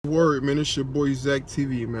Word, man. It's your boy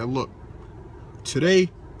Zacktv, man. Look,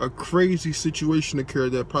 today a crazy situation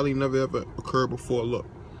occurred that probably never ever occurred before. Look,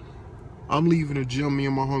 I'm leaving the gym, me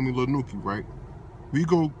and my homie Lil Nuki, right? We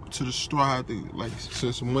go to the store. I had to like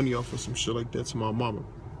send some money off or some shit like that to my mama.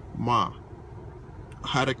 Ma,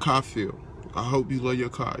 how the car feel? I hope you love your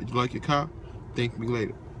car. You like your car? Thank me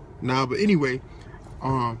later. Nah, but anyway,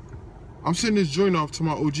 I'm sending this joint off to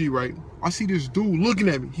my OG, right? I see this dude looking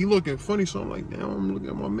at me. He looking funny, so I'm like, damn, I'm looking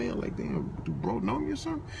at my man like, damn, do bro know me or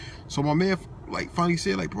something? So my man like finally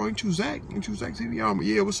said, like, bro, ain't you Zach? Ain't you Zacktv? I'm like,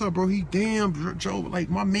 yeah, what's up, bro? He, damn, Joe,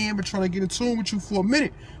 like, my man been trying to get in tune with you for a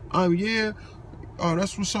minute. Yeah. Oh,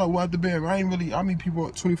 that's what's up. What the band? I meet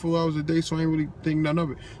people 24 hours a day, so I ain't really think none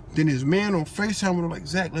of it. Then his man on FaceTime was like,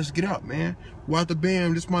 Zach, let's get up, man. What the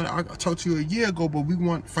band? This money, I talked to you a year ago, but we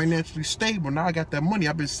want financially stable. Now I got that money.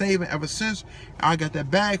 I've been saving ever since. I got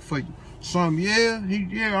that bag for you. So I'm, yeah.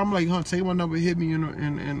 I'm like, huh, take my number, hit me, and you know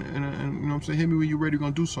what I'm saying? Hit me when you're ready,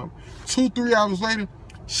 gonna do something. 2-3 hours later,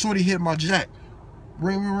 shorty hit my jack.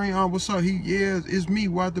 Ring, what's up? He, yeah, it's me,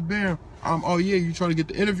 what the band? Oh yeah, you trying to get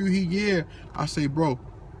the interview? He, yeah. I say, bro,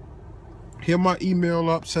 hit my email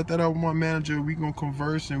up, set that up with my manager. We gonna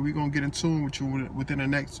converse and we gonna get in tune with you within the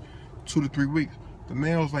next 2 to 3 weeks. The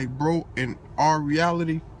man was like, bro, in our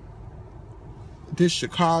reality, this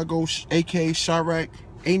Chicago, aka Chirac,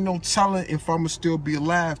 ain't no telling if I'ma still be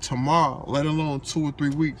alive tomorrow, let alone 2 or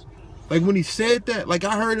 3 weeks. Like when he said that, like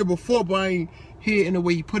I heard it before, but I ain't hear it in the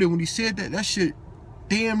way he put it. When he said that, that shit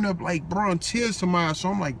damn up like bro, tears to my eyes. So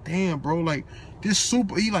I'm like, damn, bro, like this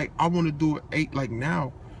super. He like, I want to do it like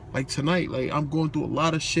now, like tonight. Like I'm going through a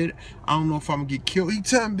lot of shit. I don't know if I'm gonna get killed. He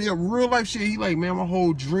telling me real life shit. He like, man, my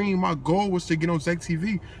whole dream, my goal was to get on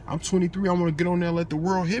Zacktv. I'm 23. I want to get on there and let the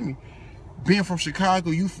world hit me. Being from Chicago,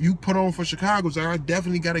 you put on for Chicago, so I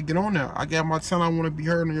definitely gotta get on there. I got my talent. I want to be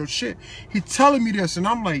heard on your shit. He telling me this, and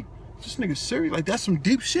I'm like, this nigga serious? Like that's some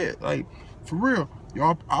deep shit. Like for real,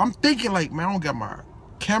 y'all. I'm thinking like, man, I don't got my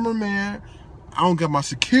cameraman, I don't got my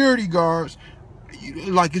security guards,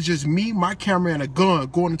 like it's just me, my camera, and a gun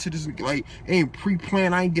going into this. Like ain't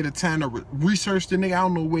pre-planned. I ain't get a time to research the nigga. I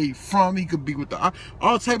don't know where he from. He could be with the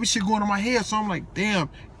all type of shit going in my head. So I'm like, damn,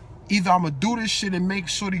 either I'm gonna do this shit and make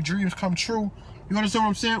sure these dreams come true, you understand what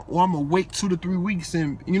I'm saying, or I'm gonna wait 2 to 3 weeks,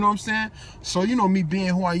 and you know what I'm saying. So you know me being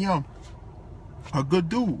who I am, a good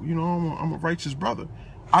dude, you know, I'm a righteous brother.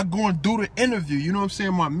 I go and do the interview, you know what I'm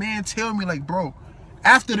saying. My man tell me like, bro,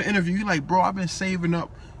 after the interview, he like, bro, I've been saving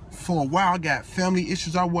up for a while. I got family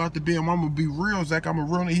issues. I want to be. I'm gonna be real, Zach. I'm a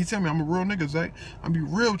real nigga. He tell me I'm a real nigga, Zach. I'm be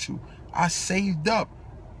real with you. I saved up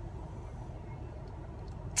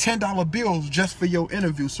 $10 bills just for your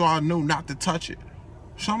interview, so I know not to touch it.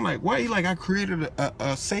 So I'm like, wait, like I created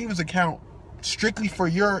a savings account strictly for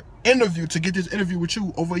your interview to get this interview with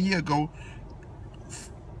you over a year ago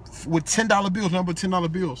with $10 bills, number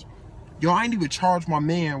 $10 bills. Yo, I ain't even charge my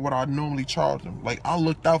man what I normally charge him. Like, I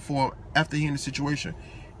looked out for him after hearing the situation.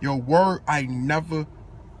 Yo, word, I never,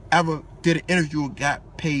 ever did an interview and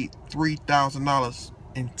got paid $3,000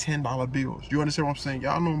 in $10 bills. You understand what I'm saying?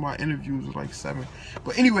 Y'all know my interviews was like 7.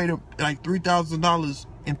 But anyway, like $3,000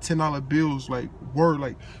 in $10 bills, like, word,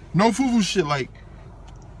 like, no foo-foo shit, like,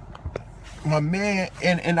 my man,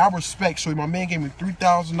 and I respect, so my man gave me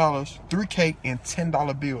 $3,000, $3K in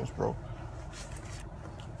 $10 bills, bro.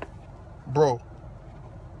 Bro,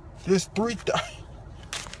 this bro,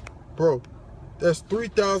 that's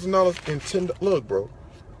 $3,000 in 10. Look, bro,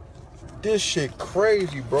 this shit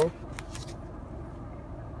crazy, bro.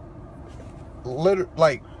 Literally,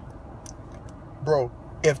 like, bro,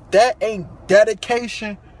 if that ain't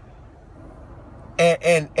dedication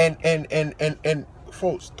and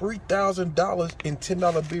folks, $3,000 in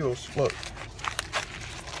 $10 bills. Look,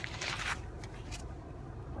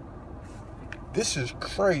 this is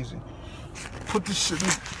crazy. Put this shit in.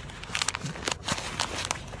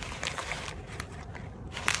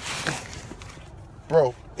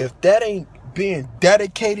 Bro, if that ain't being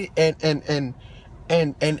dedicated and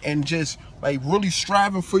just like really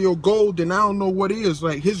striving for your goal, then I don't know what is.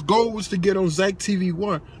 Like his goal was to get on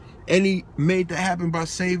Zacktv1, and he made that happen by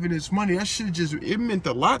saving his money. That shit just, it meant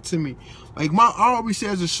a lot to me. Like I always say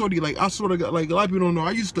as a shorty, like I sort of got, like a lot of people don't know,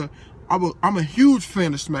 I'm a huge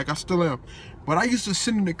fan of Smack. I still am. But I used to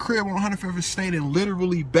sit in the crib on 105th State and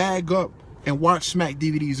literally bag up and watch Smack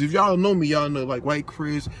DVDs. If y'all know me, y'all know like White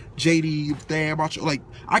Chris, JD, damn, like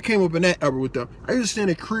I came up in that era with them. I used to stay in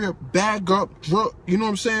the crib, bag up, drug, you know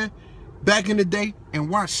what I'm saying, back in the day,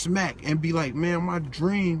 and watch Smack and be like, man, my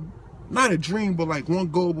dream, not a dream, but like one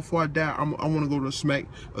goal before I die, I want to go to a Smack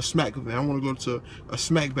event. I want to go to a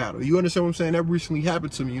Smack battle. You understand what I'm saying? That recently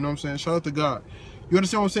happened to me. You know what I'm saying? Shout out to God. You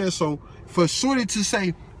understand what I'm saying? So for shorty to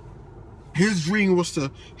say, His dream was to,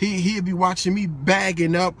 he'd be watching me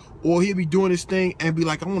bagging up, or he'd be doing his thing and be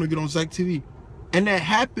like, I want to get on Zacktv. And that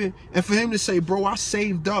happened. And for him to say, bro, I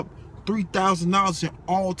saved up $3,000 in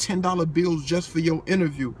all $10 bills just for your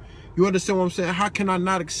interview. You understand what I'm saying? How can I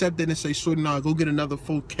not accept it and say, shorty, nah, go get another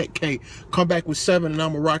 4K, come back with 7 and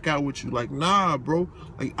I'm gonna rock out with you? Like, nah, bro.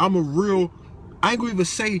 Like, I'm a real, I ain't gonna even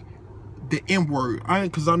say the N-word.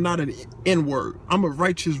 Cause I'm not an N-word. I'm a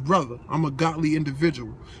righteous brother. I'm a godly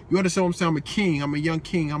individual. You understand what I'm saying? I'm a king. I'm a young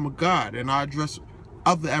king. I'm a god. And I address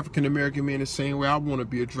other African-American men the same way I want to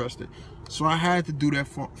be addressed. So I had to do that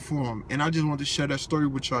for him. And I just wanted to share that story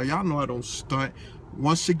with y'all. Y'all know I don't stunt.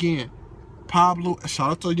 Once again, Pablo,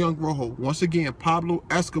 shout out to Young Rojo. Once again, Pablo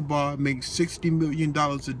Escobar makes $60 million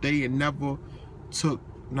a day and never took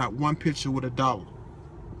not one picture with $1.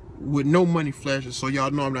 With no money flashes, so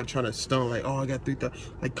y'all know I'm not trying to stun like, oh, I got 3,000.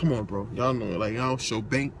 Like, come on, bro. Y'all know, like, I don't show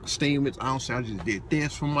bank statements. I don't say I just did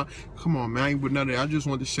this for my. Come on, man. I ain't with none of that. I just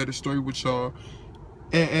wanted to share the story with y'all,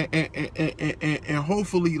 and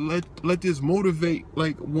hopefully let this motivate,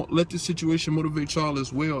 like, let this situation motivate y'all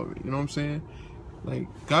as well. You know what I'm saying? Like,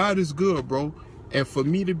 God is good, bro. And for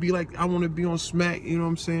me to be like, I want to be on Smack, you know what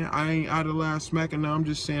I'm saying? I ain't idolized Smack, and now I'm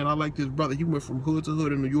just saying I like this brother. He went from hood to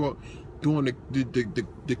hood in New York, doing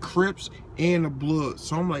the Crips and the Blood.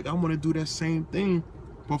 So I'm like, I want to do that same thing,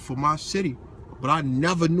 but for my city. But I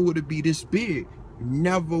never knew it would be this big.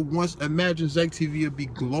 Never once imagined Zacktv would be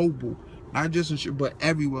global, not just in shit, but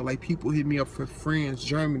everywhere. Like, people hit me up for France,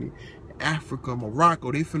 Germany, Africa,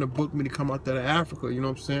 Morocco. They finna book me to come out there to Africa. You know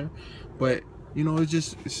what I'm saying? But you know,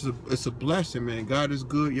 it's a blessing, man. God is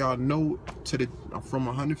good. Y'all know, I'm from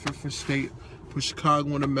 105th State, put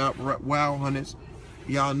Chicago on the map, Wild Hunters.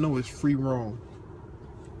 Y'all know it's free Rome,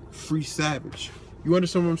 free Savage. You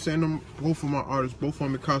understand what I'm saying? Both of my artists, both of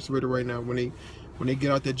them incarcerated right now. When they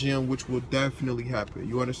get out that gym, which will definitely happen.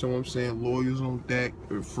 You understand what I'm saying? Lawyers on deck,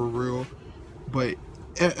 for real. But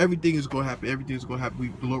everything is gonna happen. Everything is gonna happen. We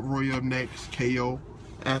Blood Roy up next, KO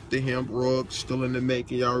after him, Rug still in the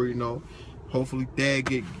making. Y'all already know. Hopefully Dad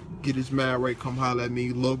get his mind right. Come holler at me,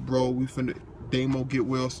 Lil Bro. We finna Damo get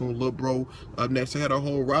well soon. Lil Bro up next. I had a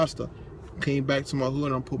whole roster. Came back to my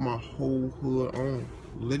hood and I put my whole hood on.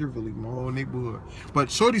 Literally, my whole neighborhood.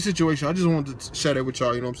 But shorty situation, I just wanted to share that with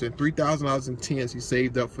y'all. You know what I'm saying? $3,000 in tens he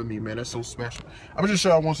saved up for me, man. That's so special. I'm just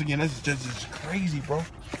showing once again. That's just crazy, bro.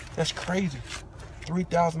 That's crazy.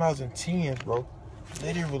 $3,000 in tens, bro.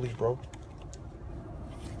 Literally, bro.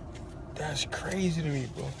 That's crazy to me,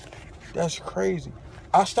 bro. That's crazy.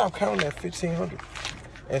 I stopped counting at 1,500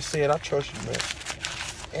 and said, I trust you, man.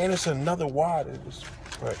 And it's another wide.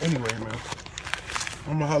 But anyway, man,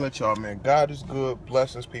 I'm gonna holler at y'all, man. God is good.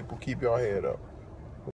 Blessings, people. Keep y'all head up.